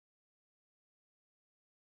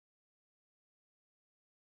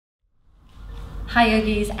Hi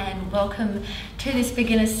yogis, and welcome to this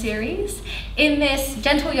beginner series. In this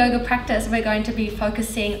gentle yoga practice, we're going to be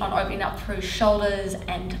focusing on opening up through shoulders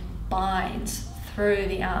and binds through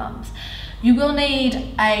the arms. You will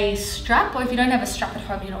need a strap, or if you don't have a strap at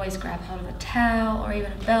home, you can always grab hold of a towel or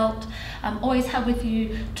even a belt. Always have with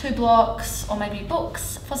you 2 blocks or maybe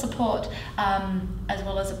books for support, as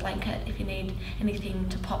well as a blanket if you need anything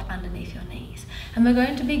to pop underneath your knees. And we're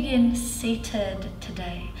going to begin seated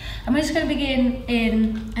today. And we're just going to begin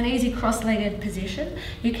in an easy cross-legged position.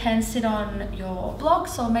 You can sit on your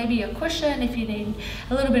blocks or maybe a cushion if you need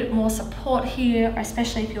a little bit more support here,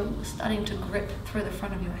 especially if you're starting to grip through the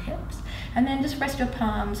front of your hips. And then just rest your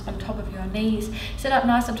palms on top of your knees. Sit up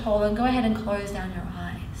nice and tall and go ahead and close down your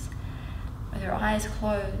eyes. With your eyes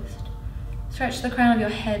closed, stretch the crown of your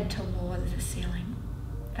head towards the ceiling.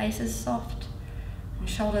 Face is soft and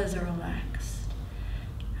shoulders are relaxed.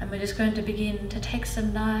 And we're just going to begin to take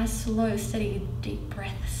some nice, slow, steady, deep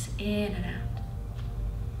breaths in and out.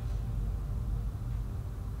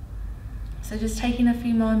 So just taking a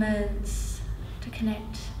few moments to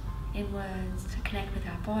connect inwards, to connect with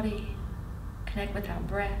our body, connect with our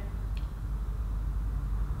breath.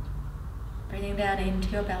 Breathing down into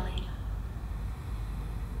your belly.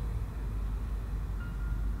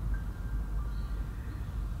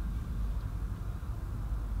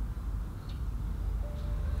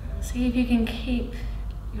 See if you can keep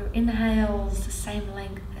your inhales the same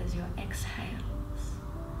length as your exhales.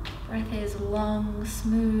 Breath is long,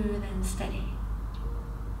 smooth, and steady.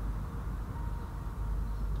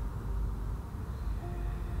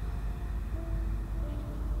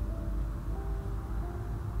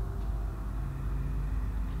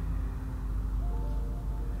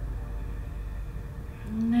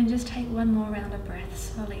 And then just take one more round of breath.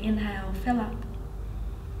 Slowly inhale, fill up.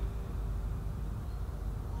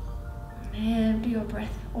 Empty your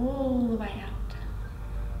breath all the way out.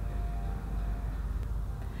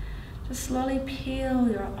 Just slowly peel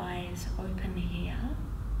your eyes open here.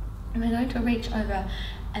 And we're going to reach over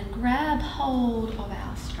and grab hold of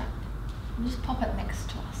our strap. And just pop it next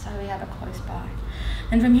to us so we have it close by.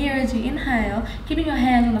 And from here, as you inhale, keeping your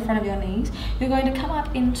hands on the front of your knees, you're going to come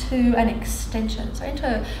up into an extension. So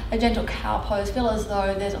into a gentle cow pose. Feel as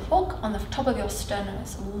though there's a hook on the top of your sternum.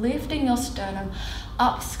 It's lifting your sternum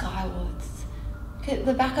up skywards. Keep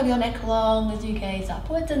the back of your neck long as you gaze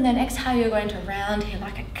upwards, and then exhale, you're going to round here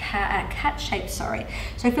like a cat shape,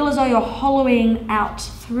 So feel as though you're hollowing out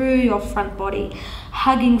through your front body,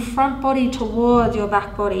 hugging front body towards your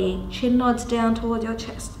back body, chin nods down towards your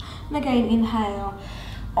chest. And again, inhale,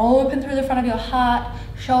 open through the front of your heart,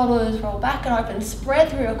 shoulders roll back and open, spread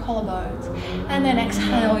through your collarbones. And then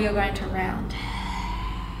exhale, you're going to round.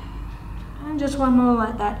 And just one more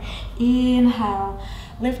like that. Inhale,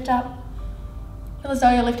 lift up. Feel as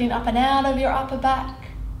though you're lifting up and out of your upper back.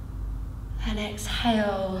 And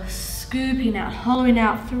exhale, scooping out, hollowing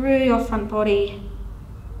out through your front body.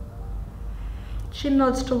 Chin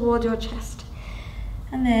nods towards your chest.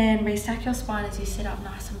 And then restack your spine as you sit up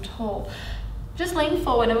nice and tall. Just lean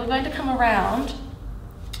forward and we're going to come around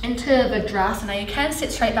into Vajrasana. You can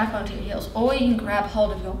sit straight back onto your heels, or you can grab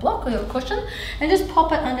hold of your block or your cushion and just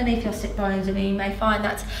pop it underneath your sit bones, and you may find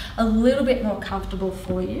that's a little bit more comfortable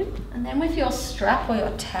for you. And then with your strap or your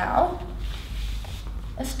towel,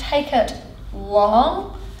 let's take it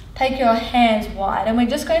long, take your hands wide, and we're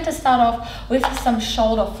just going to start off with some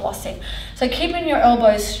shoulder flossing. So keeping your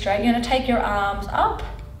elbows straight, you're going to take your arms up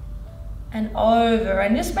and over,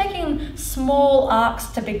 and just making small arcs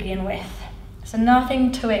to begin with. So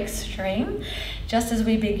nothing too extreme, just as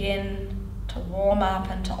we begin to warm up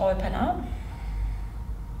and to open up.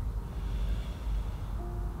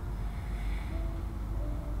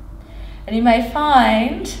 And you may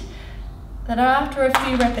find that after a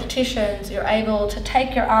few repetitions, you're able to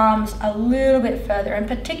take your arms a little bit further, in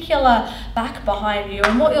particular back behind you.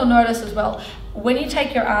 And what you'll notice as well, when you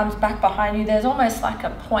take your arms back behind you, there's almost like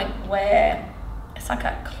a point where it's like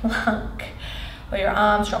a clunk, where your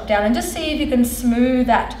arms drop down, and just see if you can smooth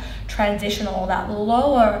that transition or that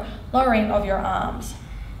lowering of your arms.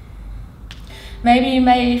 Maybe you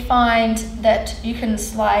may find that you can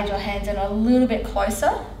slide your hands in a little bit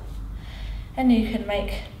closer, and you can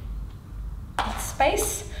make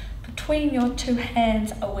space between your 2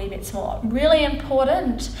 hands a wee bit smaller. Really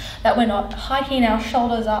important that we're not hiking our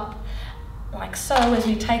shoulders up like so as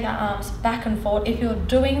we take our arms back and forward. If you're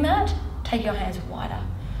doing that, take your hands wider.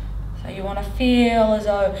 So you want to feel as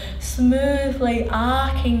though smoothly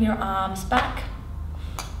arcing your arms back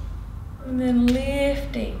and then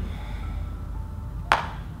lifting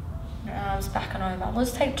your arms back and over.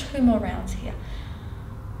 Let's take 2 more rounds here.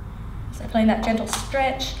 So feeling that gentle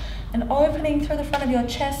stretch and opening through the front of your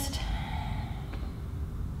chest.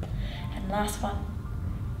 And last one.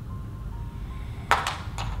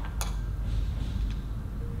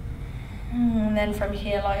 And then from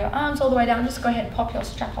here, lower your arms all the way down. Just go ahead and pop your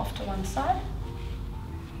strap off to one side.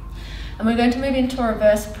 And we're going to move into a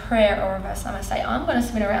reverse prayer or reverse namaste. I'm going to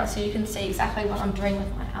spin around so you can see exactly what I'm doing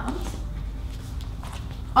with my arms.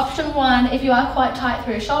 Option 1, if you are quite tight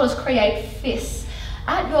through your shoulders, create fists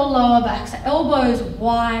at your lower back. So elbows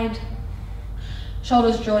wide,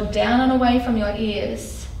 shoulders draw down and away from your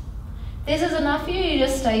ears. This is enough for you, you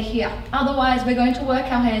just stay here. Otherwise, we're going to work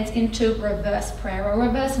our hands into reverse prayer or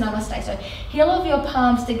reverse namaste. So heel of your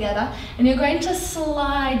palms together, and you're going to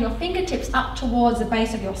slide your fingertips up towards the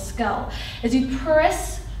base of your skull. As you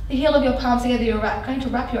press the heel of your palms together, you're going to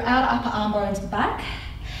wrap your outer upper arm bones back,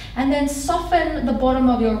 and then soften the bottom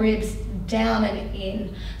of your ribs down and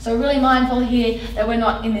in. So really mindful here that we're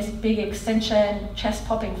not in this big extension, chest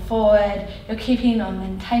popping forward. You're keeping on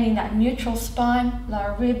maintaining that neutral spine,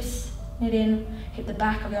 lower ribs, knit in, keep the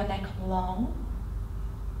back of your neck long,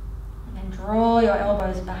 and then draw your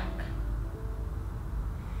elbows back.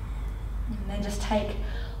 And then just take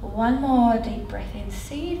one more deep breath in.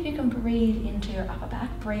 See if you can breathe into your upper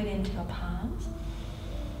back, breathe into your palms.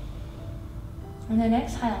 And then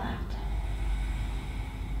exhale out.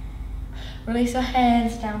 Release your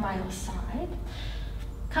hands down by your side.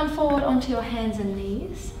 Come forward onto your hands and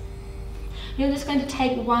knees. You're just going to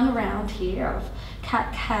take one round here of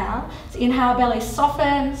cat-cow. So inhale, belly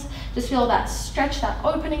softens. Just feel that stretch, that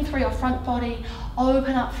opening through your front body.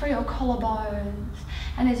 Open up through your collarbones.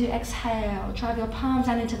 And as you exhale, drive your palms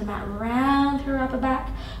down into the mat, round through your upper back.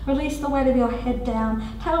 Release the weight of your head down.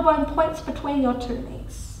 Tailbone points between your two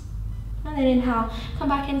knees. And then inhale, come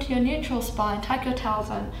back into your neutral spine. Tuck your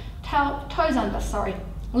toes under.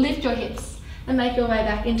 Lift your hips and make your way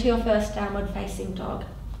back into your first downward facing dog.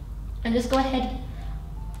 And just go ahead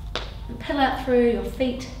and peel out through your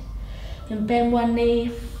feet and bend one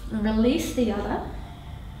knee and release the other.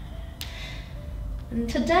 And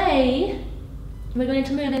today we're going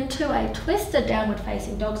to move into a twisted downward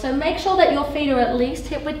facing dog. So make sure that your feet are at least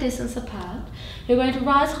hip width distance apart. You're going to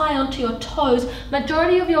rise high onto your toes.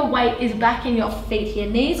 Majority of your weight is back in your feet here.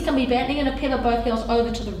 Knees can be bent. You're going to pivot both heels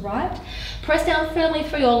over to the right. Press down firmly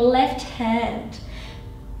through your left hand.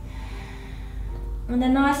 And a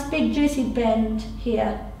nice big juicy bend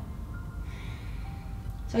here.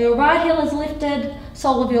 So your right heel is lifted,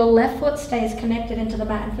 sole of your left foot stays connected into the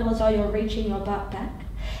mat and feel as though you're reaching your butt back.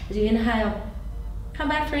 As you inhale, come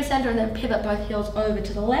back through center and then pivot both heels over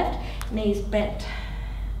to the left, knees bent.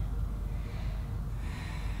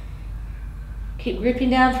 Keep gripping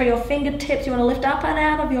down through your fingertips. You want to lift up and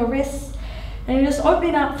out of your wrists. And you're just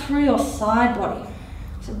opening up through your side body.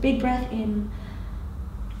 So big breath in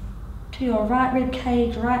to your right rib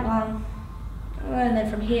cage, right lung. And then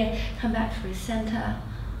from here, come back through center.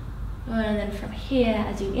 And then from here,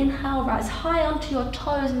 as you inhale, rise high onto your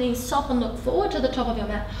toes, knees soften, look forward to the top of your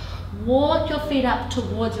mat. Walk your feet up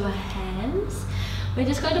towards your hands. We're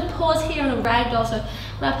just going to pause here in a ragdoll. So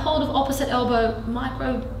grab hold of opposite elbow,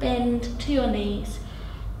 micro bend to your knees.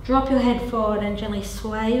 Drop your head forward and gently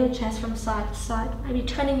sway your chest from side to side. Maybe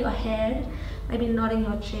turning your head, maybe nodding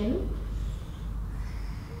your chin.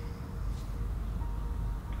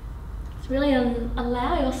 So really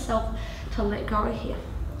allow yourself to let go here.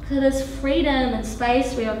 So there's freedom and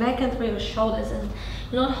space through your neck and through your shoulders, and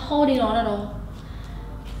you're not holding on at all.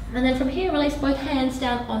 And then from here, release both hands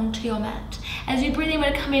down onto your mat. As you breathe in, we're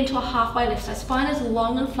going to come into a halfway lift. So spine is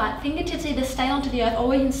long and flat. Fingertips either stay onto the earth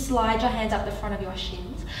or you can slide your hands up the front of your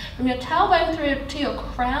shins. From your tailbone through to your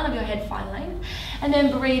crown of your head, find length. And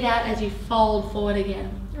then breathe out as you fold forward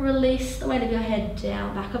again. Release the weight of your head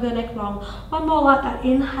down, back of your neck long. One more like that,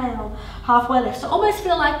 inhale, halfway lift. So almost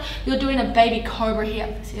feel like you're doing a baby cobra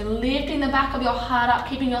here. So you're lifting the back of your heart up,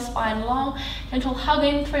 keeping your spine long, gentle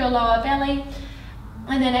hugging through your lower belly.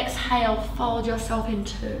 And then exhale, fold yourself in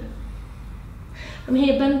two. From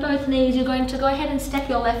here, bend both knees. You're going to go ahead and step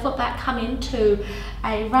your left foot back, come into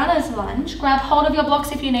a runner's lunge. Grab hold of your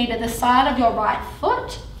blocks if you need at the side of your right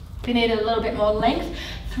foot. If you need a little bit more length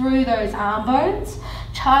through those arm bones.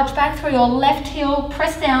 Charge back through your left heel,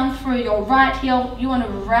 press down through your right heel. You want to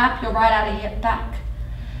wrap your right outer hip back.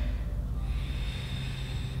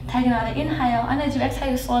 Take another inhale, and as you exhale,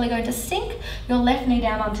 you're slowly going to sink your left knee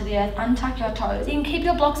down onto the earth, untuck your toes. You can keep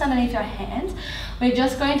your blocks underneath your hands. We're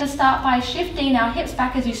just going to start by shifting our hips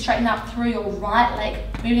back as you straighten up through your right leg,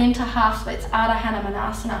 moving into half splits, Ardha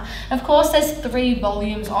Hanumanasana. Of course, there's 3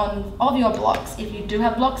 volumes of your blocks if you do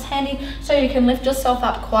have blocks handy, so you can lift yourself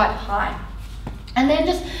up quite high. And then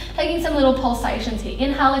just taking some little pulsations here.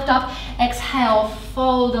 Inhale, lift up. Exhale,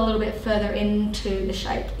 fold a little bit further into the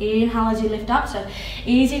shape. Inhale as you lift up, so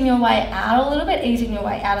easing your way out a little bit, easing your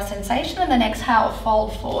way out of sensation, and then exhale,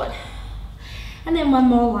 fold forward. And then one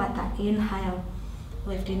more like that. Inhale,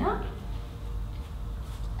 lifting up.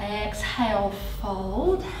 Exhale,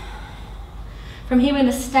 fold. From here, we're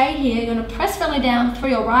going to stay here. You're going to press firmly down through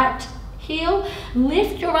your right heel,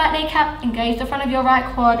 lift your right kneecap, engage the front of your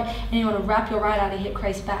right quad, and you want to wrap your right outer hip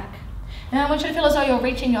crease back. Now I want you to feel as though you're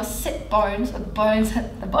reaching your sit bones, the bones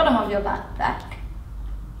at the bottom of your butt, back.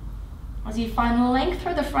 As you find length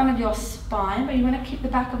through the front of your spine, but you want to keep the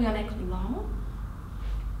back of your neck long.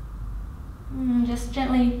 And just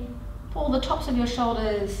gently pull the tops of your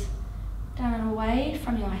shoulders down and away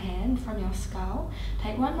from your head, from your skull.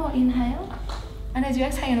 Take one more inhale. And as you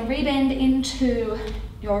exhale, you're going to rebend into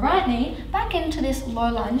your right knee, back into this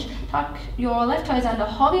low lunge. Tuck your left toes under,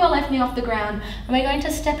 hold your left knee off the ground, and we're going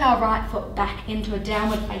to step our right foot back into a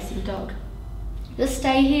downward facing dog. Just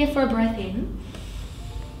stay here for a breath in.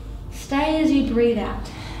 Stay as you breathe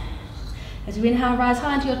out. As you inhale, rise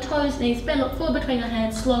high into your toes, knees bend, look forward between your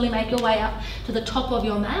hands, slowly make your way up to the top of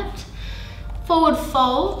your mat. Forward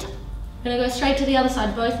fold. We're going to go straight to the other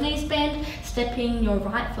side, both knees bend, stepping your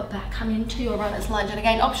right foot back, come into your runner's lunge. And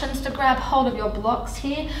again, options to grab hold of your blocks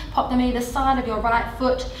here, pop them either side of your right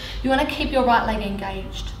foot. You want to keep your right leg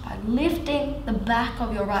engaged by lifting the back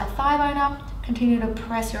of your right thigh bone up, continue to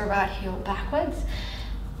press your right heel backwards.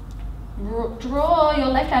 Draw your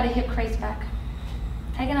left outer hip crease back.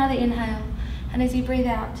 Take another inhale, and as you breathe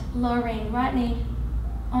out, lowering right knee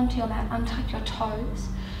onto your mat, untuck your toes,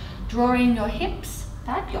 drawing your hips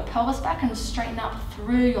back, your pelvis back, and straighten up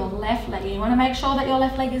through your left leg. You want to make sure that your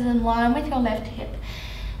left leg is in line with your left hip.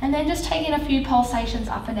 And then just taking a few pulsations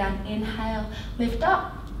up and down. Inhale, lift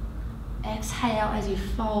up. Exhale as you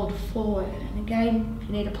fold forward. And again, if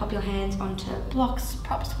you need to pop your hands onto blocks,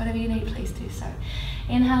 props, whatever you need, please do so.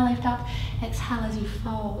 Inhale, lift up. Exhale as you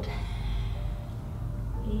fold.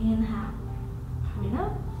 Inhale, coming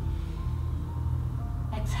up.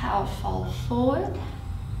 Exhale, fold forward.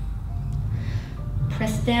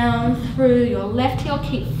 Press down through your left heel,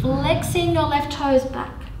 keep flexing your left toes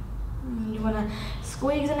back. You want to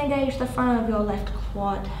squeeze and engage the front of your left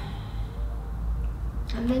quad.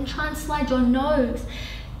 And then try and slide your nose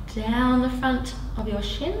down the front of your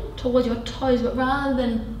shin towards your toes, but rather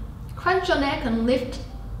than crunch your neck and lift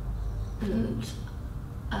and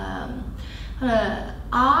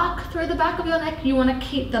arc through the back of your neck, you want to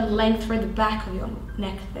keep the length through the back of your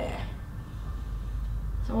neck there.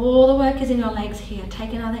 So all the work is in your legs here.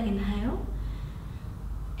 Take another inhale.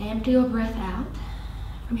 Empty your breath out.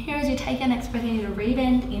 From here, as you take your next breath in, you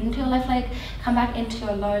rebend into your left leg, come back into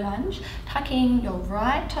a low lunge, tucking your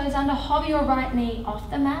right toes under, hover your right knee off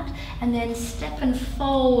the mat, and then step and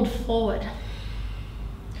fold forward.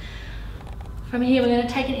 From here, we're going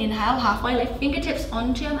to take an inhale, halfway lift, fingertips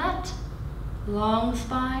onto your mat, long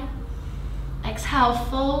spine. Exhale,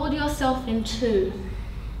 fold yourself in two.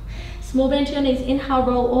 Small bend to your knees, inhale,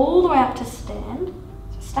 roll all the way up to stand.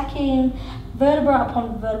 Stacking vertebra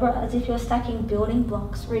upon vertebra as if you're stacking building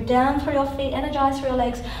blocks. Root down through your feet, energize through your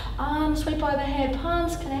legs. Arms sweep overhead,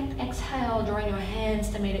 palms connect. Exhale, drawing your hands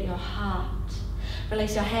to meet at your heart.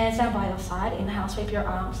 Release your hands down by your side. Inhale, sweep your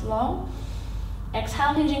arms long.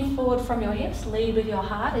 Exhale, hinging forward from your hips. Lead with your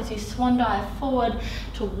heart as you swan dive forward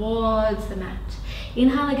towards the mat.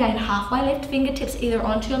 Inhale again, halfway lift, fingertips either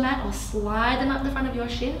onto your mat or slide them up the front of your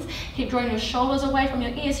shins. Keep drawing your shoulders away from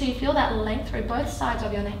your ears so you feel that length through both sides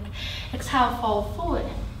of your neck. Exhale, fold forward.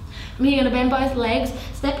 From here, you're going to bend both legs,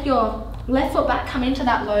 step your left foot back, come into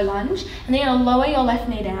that low lunge, and then you're going to lower your left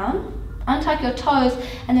knee down, untuck your toes,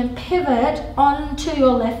 and then pivot onto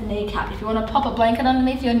your left kneecap. If you want to pop a blanket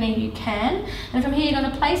underneath your knee, you can. And from here, you're going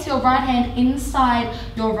to place your right hand inside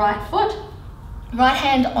your right foot. Right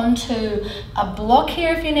hand onto a block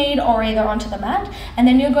here if you need, or either onto the mat. And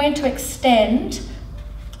then you're going to extend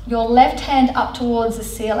your left hand up towards the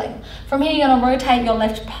ceiling. From here, you're going to rotate your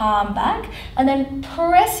left palm back and then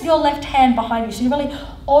press your left hand behind you. So you're really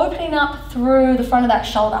opening up through the front of that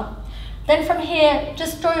shoulder. Then from here,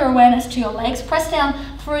 just draw your awareness to your legs. Press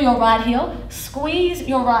down through your right heel, squeeze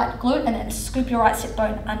your right glute, and then scoop your right sit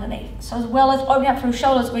bone underneath. So as well as opening up through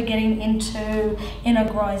shoulders, we're getting into inner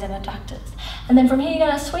groins and adductors. And then from here, you're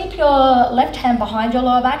going to sweep your left hand behind your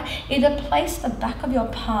lower back. Either place the back of your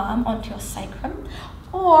palm onto your sacrum,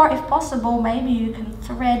 or if possible, maybe you can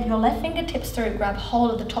thread your left fingertips through, grab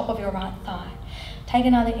hold of the top of your right thigh. Take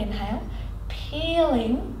another inhale,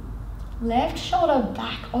 peeling left shoulder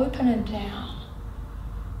back, open and down.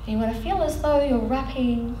 And you want to feel as though you're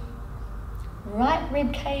wrapping right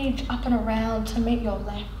rib cage up and around to meet your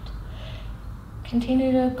left.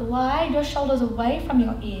 Continue to glide your shoulders away from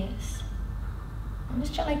your ears. And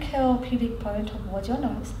just gently curl pubic bone towards your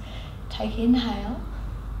nose. Take inhale.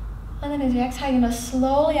 And then as you exhale, you're going to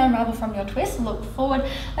slowly unravel from your twist. Look forward,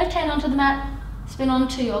 left hand onto the mat, spin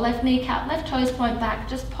onto your left kneecap, left toes point back.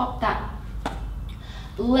 Just pop that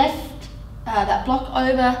that block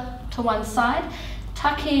over to one side,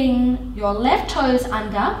 tucking your left toes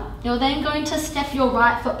under. You're then going to step your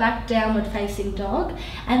right foot back, downward facing dog,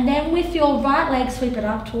 and then with your right leg sweep it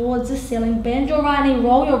up towards the ceiling, bend your right knee,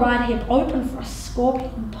 roll your right hip open for a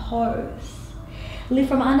scorpion pose. Lift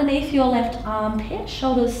from underneath your left armpit,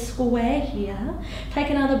 shoulders square here. Take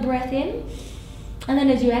another breath in, and then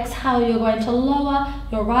as you exhale, you're going to lower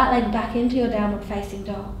your right leg back into your downward facing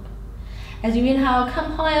dog. As you inhale,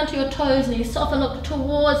 come high onto your toes, knees soften, look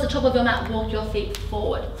towards the top of your mat, walk your feet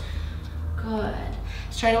forward. Good.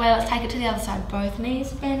 Straight away, let's take it to the other side. Both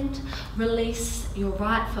knees bent, release your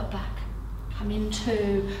right foot back. Come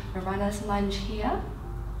into a runner's lunge here,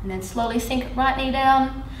 and then slowly sink right knee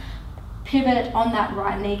down, pivot on that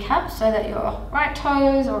right kneecap so that your right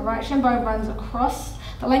toes or right shin bone runs across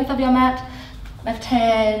the length of your mat. Left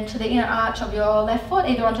hand to the inner arch of your left foot,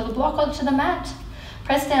 either onto the block or to the mat.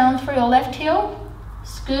 Press down through your left heel,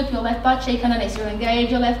 scoop your left butt cheek underneath, so engage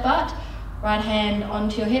your left butt, right hand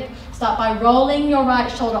onto your hip. Start by rolling your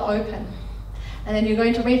right shoulder open. And then you're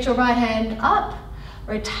going to reach your right hand up,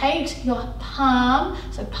 rotate your palm,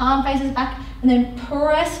 so palm faces back, and then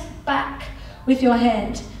press back with your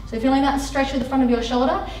hand. So feeling that stretch with the front of your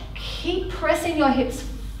shoulder, keep pressing your hips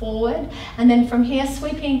forward, and then from here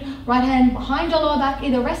sweeping right hand behind your lower back,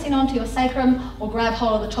 either resting onto your sacrum or grab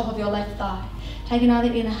hold of the top of your left thigh. Take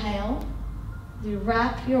another inhale. You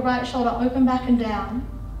wrap your right shoulder open back and down.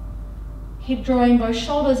 Keep drawing both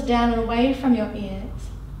shoulders down and away from your ears.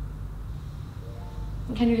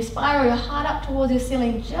 And can you spiral your heart up towards your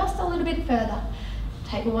ceiling just a little bit further?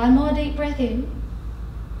 Take one more deep breath in.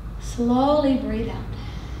 Slowly breathe out.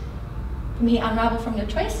 From here, unravel from your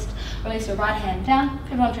twist. Release your right hand down.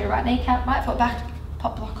 Pivot onto your right kneecap, right foot back.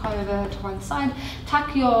 Pop block over to one side.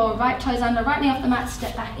 Tuck your right toes under, right knee off the mat,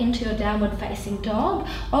 step back into your downward facing dog.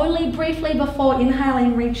 Only briefly before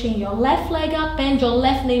inhaling, reaching your left leg up, bend your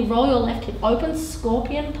left knee, roll your left hip open,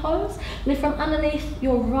 scorpion pose. Lift from underneath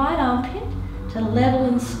your right armpit to level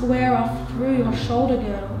and square off through your shoulder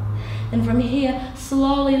girdle. And from here,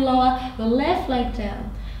 slowly lower your left leg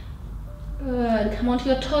down. Good, come onto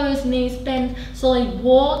your toes, knees bend, slowly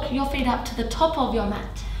walk your feet up to the top of your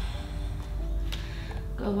mat.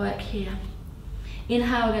 Good work here.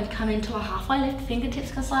 Inhale, we're going to come into a halfway lift.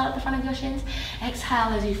 Fingertips can slide up the front of your shins.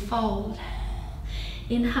 Exhale as you fold.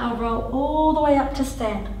 Inhale, roll all the way up to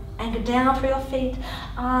stand. Anchor down through your feet.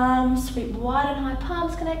 Arms sweep wide and high,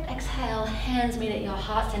 palms connect. Exhale, hands meet at your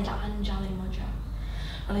heart center, Anjali Mudra.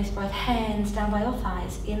 Release both hands down by your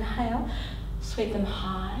thighs. Inhale, sweep them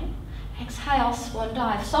high. Exhale, swan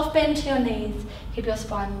dive. Soft bend to your knees. Keep your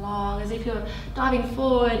spine long as if you're diving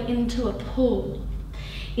forward into a pool.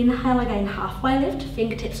 Inhale again, halfway lift,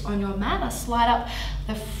 fingertips on your mat, or slide up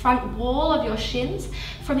the front wall of your shins.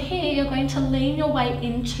 From here, you're going to lean your weight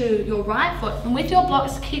into your right foot, and with your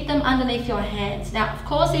blocks, keep them underneath your hands. Now, of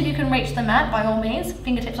course, if you can reach the mat, by all means,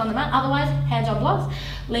 fingertips on the mat, otherwise, hands on blocks.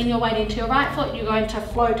 Lean your weight into your right foot, you're going to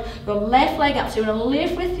float your left leg up, so you're going to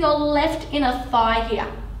lift with your left inner thigh here.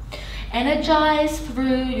 Energize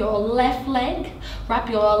through your left leg, wrap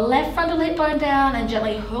your left frontal hip bone down and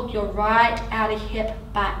gently hook your right outer hip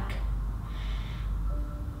back.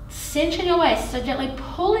 Cinch in your waist, so gently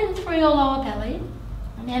pull in through your lower belly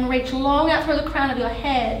and then reach long out through the crown of your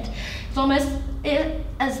head. It's almost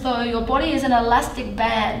as though your body is an elastic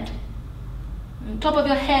band. The top of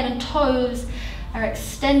your head and toes are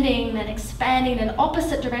extending and expanding in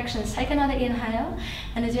opposite directions. Take another inhale,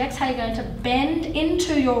 and as you exhale, you're going to bend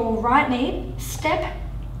into your right knee, step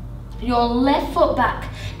your left foot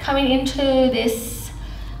back, coming into this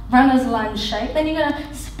runner's lunge shape. Then you're going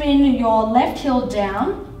to spin your left heel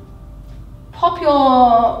down, pop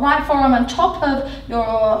your right forearm on top of your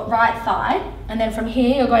right thigh, and then from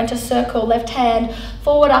here you're going to circle left hand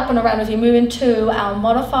forward, up and around as you move into our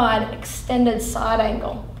modified extended side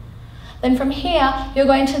angle. Then from here, you're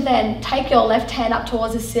going to then take your left hand up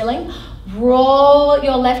towards the ceiling, roll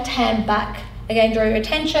your left hand back. Again, draw your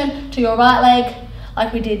attention to your right leg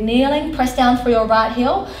like we did kneeling. Press down through your right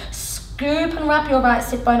heel, scoop and wrap your right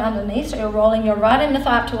sit bone underneath, so you're rolling your right inner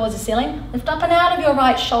thigh up towards the ceiling. Lift up and out of your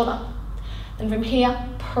right shoulder. And from here,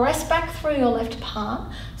 press back through your left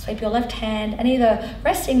palm, sweep your left hand, and either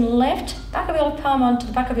resting left back of your left palm onto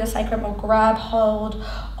the back of your sacrum or grab hold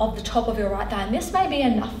of the top of your right thigh. And this may be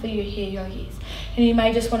enough for you here, yogis. And you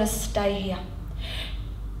may just want to stay here.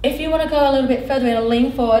 If you want to go a little bit further and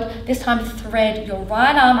lean forward, this time thread your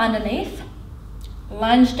right arm underneath,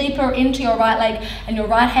 lunge deeper into your right leg, and your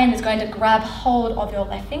right hand is going to grab hold of your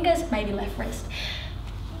left fingers, maybe left wrist.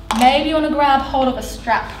 Maybe you want to grab hold of a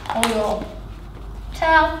strap or your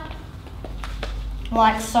towel,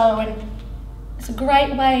 like so, and it's a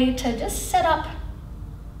great way to just set up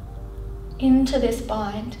into this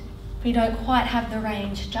bind if you don't quite have the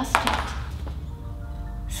range just yet.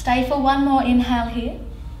 Stay for one more inhale here.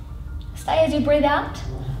 Stay as you breathe out.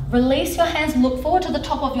 Release your hands, look forward to the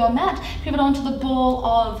top of your mat, pivot onto the ball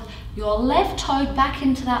of your left toe back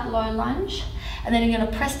into that low lunge, and then you're going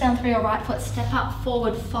to press down through your right foot, step up,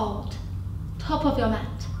 forward fold, top of your mat.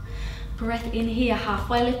 Breath in here,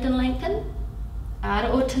 halfway lift and lengthen,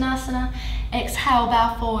 Ardha Uttanasana, exhale,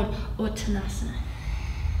 bow forward, Uttanasana.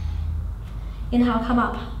 Inhale, come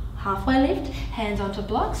up, halfway lift, hands onto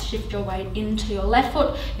blocks, shift your weight into your left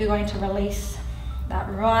foot, you're going to release that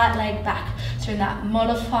right leg back. So in that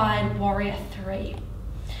modified warrior 3.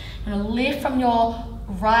 You're going to lift from your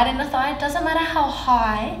right inner thigh. It doesn't matter how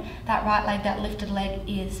high that right leg, that lifted leg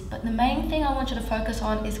is, but the main thing I want you to focus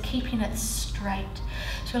on is keeping it straight.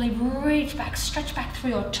 So really reach back, stretch back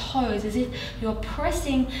through your toes as if you're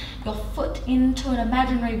pressing your foot into an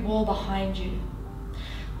imaginary wall behind you.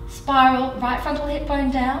 Spiral right frontal hip bone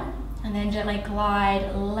down, and then gently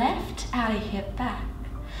glide left outer hip back.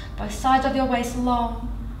 Both sides of your waist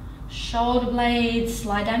long, shoulder blades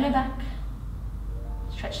slide down your back.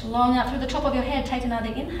 Stretch long out through the top of your head. Take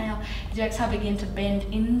another inhale. As you exhale, begin to bend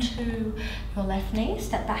into your left knee.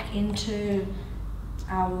 Step back into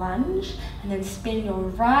our lunge, and then spin your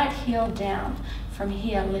right heel down. From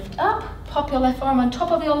here, lift up, pop your left arm on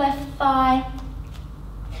top of your left thigh,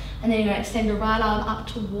 and then you're going to extend your right arm up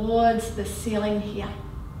towards the ceiling here.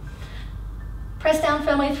 Press down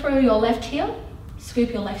firmly through your left heel.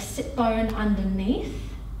 Scoop your left sit bone underneath.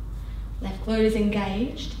 Left glute is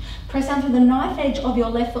engaged. Press down through the knife edge of your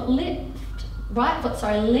left foot. Lift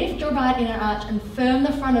your right inner arch and firm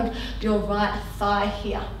the front of your right thigh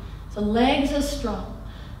here. So legs are strong.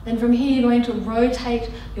 Then from here you're going to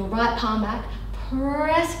rotate your right palm back.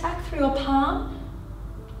 Press back through your palm.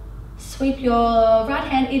 Sweep your right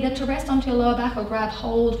hand either to rest onto your lower back or grab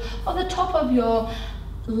hold of the top of your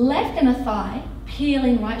left inner thigh,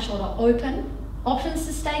 peeling right shoulder open. Options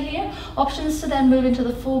to stay here, options to then move into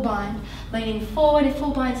the full bind. Leaning forward if full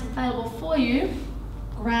bind is available for you.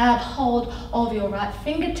 Grab hold of your right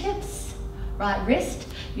fingertips, right wrist.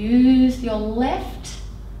 Use your left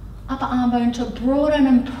upper arm bone to broaden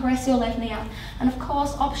and press your left knee out. And of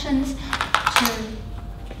course, options to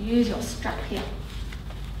use your strap here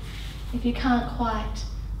if you can't quite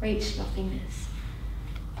reach your fingers.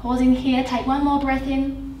 Pausing here, take one more breath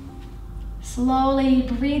in. Slowly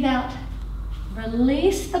breathe out.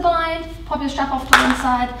 Release the bind, pop your strap off to one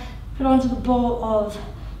side, put it onto the ball of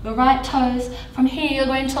your right toes. From here, you're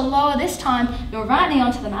going to lower this time your right knee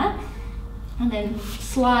onto the mat, and then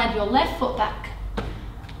slide your left foot back.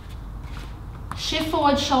 Shift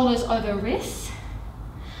forward, shoulders over wrists.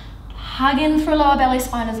 Hug in through lower belly,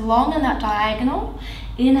 spine is long in that diagonal.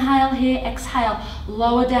 Inhale here, exhale,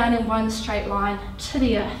 lower down in one straight line to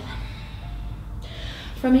the earth.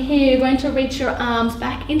 From here, you're going to reach your arms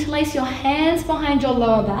back, interlace your hands behind your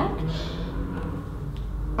lower back.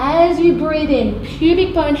 As you breathe in,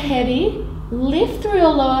 pubic bone heavy, lift through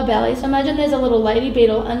your lower belly. So imagine there's a little lady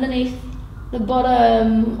beetle underneath the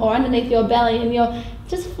bottom or underneath your belly, and you're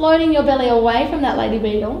just floating your belly away from that lady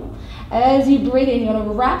beetle. As you breathe in, you're going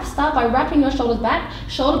to start by wrapping your shoulders back.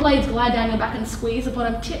 Shoulder blades glide down your back and squeeze the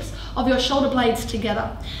bottom tips of your shoulder blades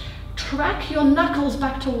together. Track your knuckles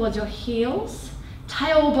back towards your heels.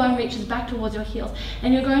 Tailbone reaches back towards your heels,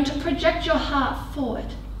 and you're going to project your heart forward.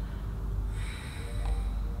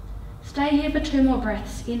 Stay here for 2 more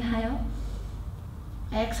breaths. Inhale,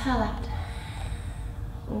 exhale out.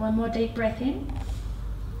 One more deep breath in.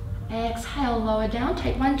 Exhale, lower down.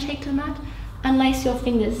 Take one cheek to the mat, unlace your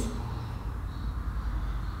fingers.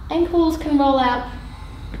 Ankles can roll out.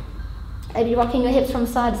 Maybe rocking your hips from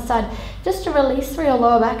side to side, just to release through your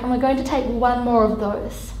lower back, and we're going to take one more of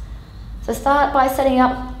those. So start by setting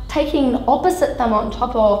up, taking opposite thumb on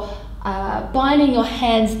top, or binding your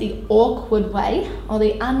hands the awkward way or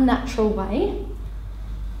the unnatural way.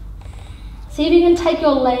 See if you can take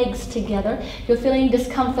your legs together. If you're feeling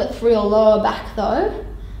discomfort through your lower back though,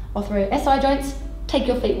 or through your SI joints, take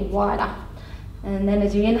your feet wider. And then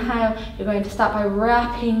as you inhale, you're going to start by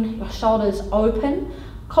wrapping your shoulders open,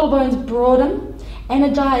 collarbones broaden,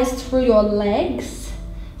 energize through your legs.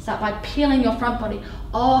 Start by peeling your front body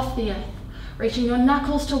off the earth, reaching your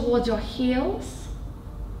knuckles towards your heels.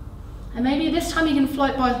 And maybe this time you can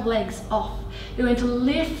float both legs off. You're going to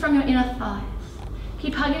lift from your inner thighs.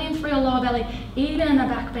 Keep hugging in through your lower belly, even in a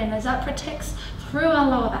back bend, as that protects through our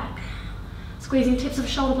lower back. Squeezing tips of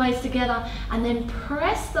shoulder blades together, and then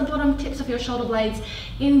press the bottom tips of your shoulder blades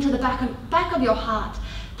into the back of your heart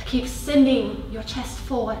to keep sending your chest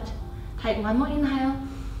forward. Take one more inhale,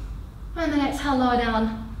 and then exhale, lower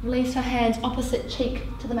down. Release your hands opposite cheek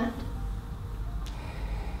to the mat.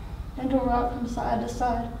 Gentle rock from side to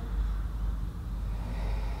side.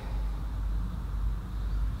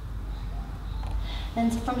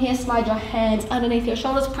 And from here, slide your hands underneath your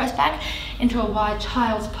shoulders, press back into a wide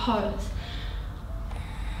child's pose.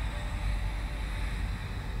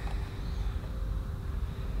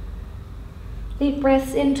 Deep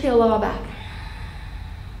breaths into your lower back.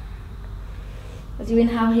 As you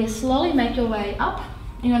inhale here, slowly make your way up.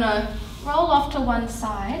 You're going to roll off to one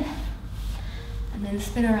side and then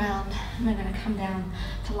spin around. And we're going to come down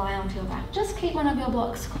to lie onto your back. Just keep one of your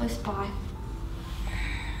blocks close by.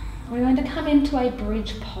 We're going to come into a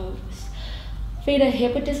bridge pose. Feet are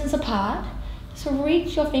hip width distance apart. So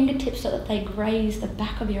reach your fingertips so that they graze the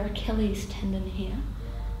back of your Achilles tendon here.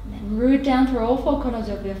 And then root down through all four corners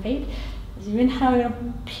of your feet. As you inhale, you're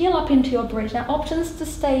going to peel up into your bridge. Now, options to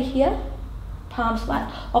stay here, palms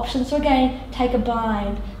flat. Options to, again, take a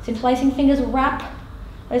bind. So interlacing fingers, wrap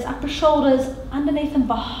those upper shoulders underneath and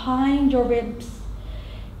behind your ribs.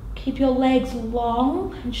 Keep your legs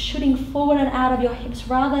long and shooting forward and out of your hips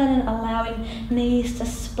rather than allowing knees to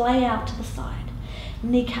splay out to the side.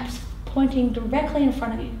 Kneecaps pointing directly in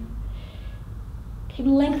front of you. Keep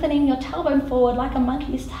lengthening your tailbone forward like a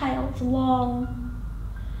monkey's tail. It's long.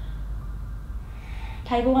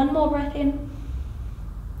 Take one more breath in.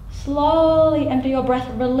 Slowly empty your breath.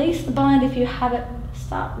 Release the bind if you have it.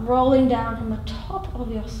 Start rolling down from the top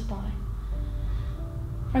of your spine.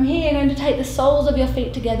 From here, you're going to take the soles of your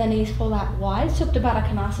feet together, knees fall out wide. Supta Baddha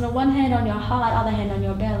Konasana. One hand on your heart, other hand on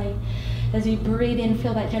your belly. As you breathe in,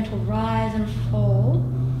 feel that gentle rise and fall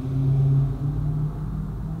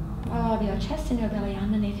of your chest and your belly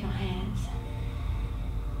underneath your hands.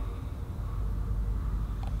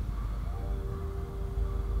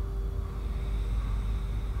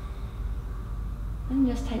 And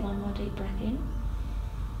just take one more deep breath in.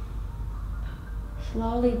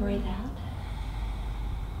 Slowly breathe out.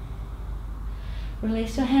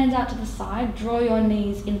 Release your hands out to the side. Draw your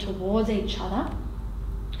knees in towards each other.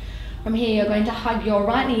 From here, you're going to hug your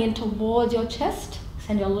right knee in towards your chest.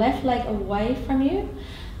 Send your left leg away from you.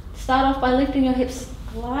 Start off by lifting your hips.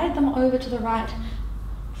 Glide them over to the right.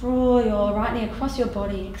 Draw your right knee across your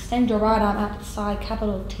body. Extend your right arm out to the side,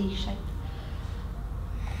 capital T shape.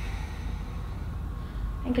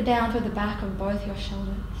 Anchor down through the back of both your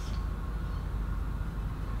shoulders.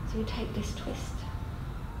 So you take this twist.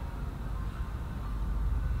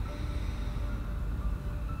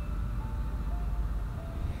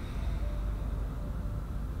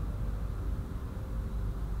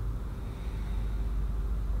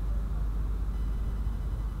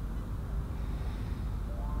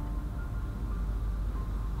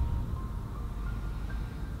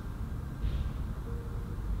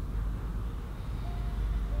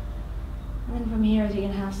 And then from here, as you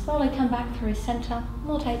inhale, slowly come back through center.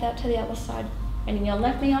 We'll take that to the other side. Bending your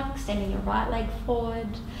left knee up, extending your right leg forward.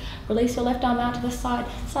 Release your left arm out to the side.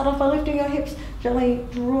 Start off by lifting your hips. Gently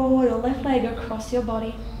draw your left leg across your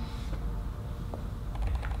body.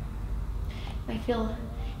 You may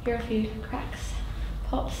hear a few cracks,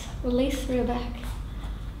 pops. Release through your back.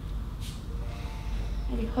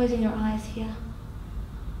 Maybe closing your eyes here.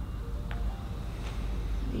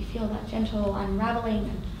 You feel that gentle unraveling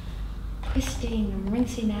and twisting and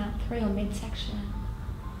rinsing out through your midsection.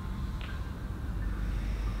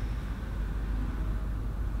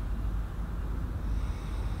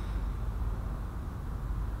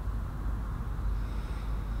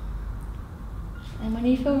 And when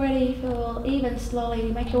you feel ready, feel even slowly,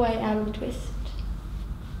 make your way out of the twist.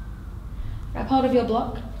 Grab hold of your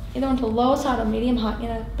block, either onto the lower side or medium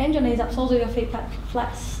height. Bend your knees up, soles of your feet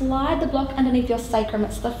flat. Slide the block underneath your sacrum.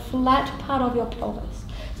 It's the flat part of your pelvis.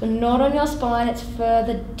 So not on your spine, it's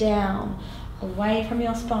further down, away from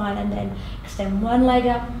your spine, and then extend one leg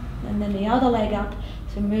up and then the other leg up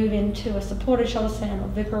to move into a supported shoulder stand or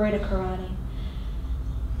Viparita Karani.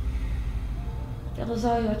 Feel as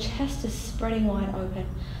though your chest is spreading wide open,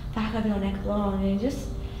 back of your neck long, and you're just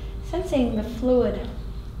sensing the fluid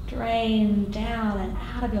drain down and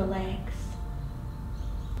out of your legs.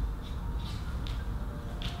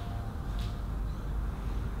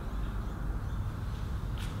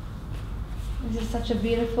 This is such a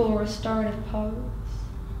beautiful restorative pose.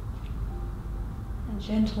 A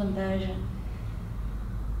gentle inversion.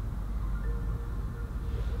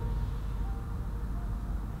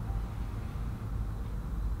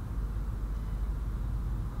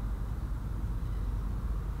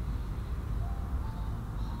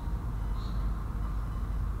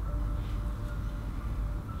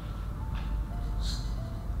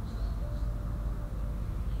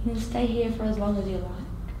 You can stay here for as long as you like.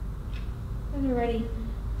 When you're ready,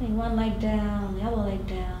 lay one leg down, the other leg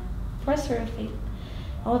down. Press through your feet.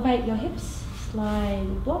 Elevate your hips, slide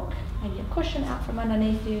your block and your cushion out from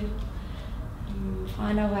underneath you. And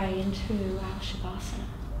find our way into our Shavasana.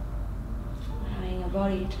 Allowing your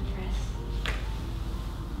body to press.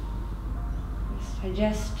 Just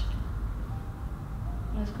digest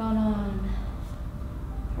what has gone on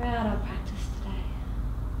throughout our practice today.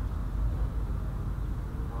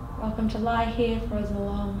 Welcome to lie here for as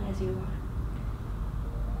long as you like.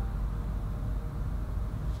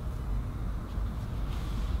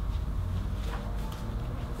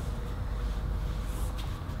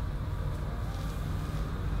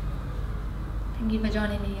 Thank you for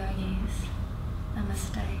joining me, yogis.